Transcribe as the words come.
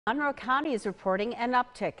Monroe County is reporting an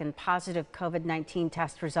uptick in positive COVID-19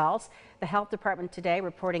 test results. The health department today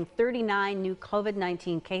reporting 39 new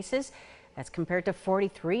COVID-19 cases. That's compared to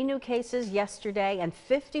 43 new cases yesterday and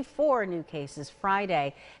 54 new cases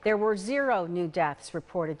Friday. There were 0 new deaths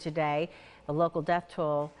reported today. The local death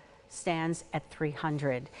toll stands at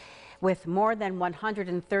 300. With more than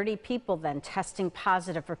 130 people then testing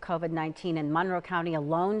positive for COVID-19 in Monroe County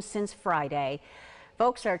alone since Friday.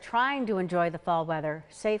 Folks are trying to enjoy the fall weather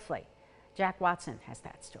safely. Jack Watson has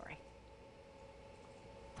that story.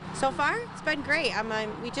 So far, it's been great.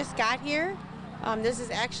 We just got here. This is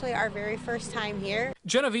actually our very first time here.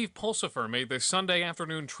 Genevieve Pulsifer made this Sunday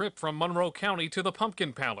afternoon trip from Monroe County to the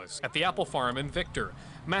Pumpkin Palace at the Apple Farm in Victor.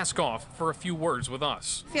 Mask off for a few words with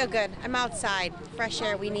us. Feel good. I'm outside. Fresh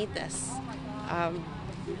air. We need this.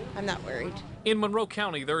 I'm not worried. In Monroe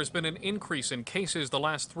County, there has been an increase in cases the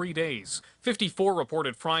last 3 days. 54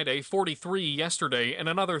 reported Friday, 43 yesterday, and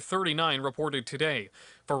another 39 reported today.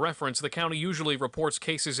 For reference, the county usually reports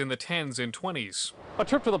cases in the 10s and 20s. A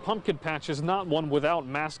trip to the pumpkin patch is not one without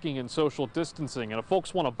masking and social distancing. And if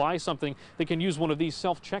folks want to buy something, they can use one of these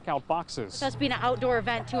self-checkout boxes. Us being an outdoor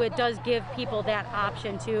event, too, it does give people that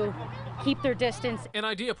option to keep their distance. An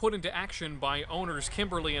idea put into action by owners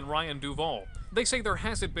Kimberly and Ryan Duvall. They say there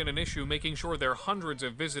hasn't been an issue making sure their hundreds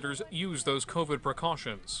of visitors use those COVID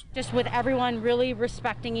precautions. Just with everyone really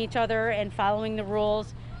respecting each other and following the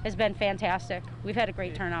rules has been fantastic. We've had a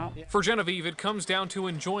great turnout. For Genevieve, it comes down to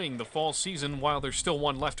enjoying the fall season while there's still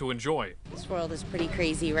one left to enjoy. This world is pretty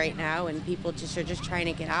crazy right now, and people are just trying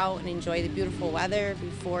to get out and enjoy the beautiful weather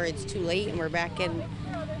before it's too late and we're back in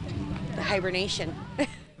the hibernation.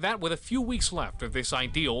 That with a few weeks left of this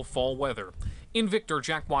ideal fall weather. In Victor,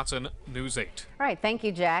 Jack Watson, News 8. All right, thank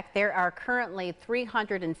you, Jack. There are currently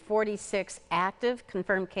 346 active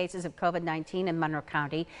confirmed cases of COVID-19 in Monroe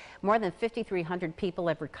County. More than 5,300 people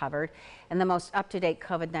have recovered, and the most up-to-date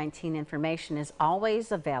COVID-19 information is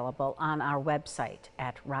always available on our website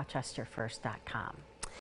at rochesterfirst.com.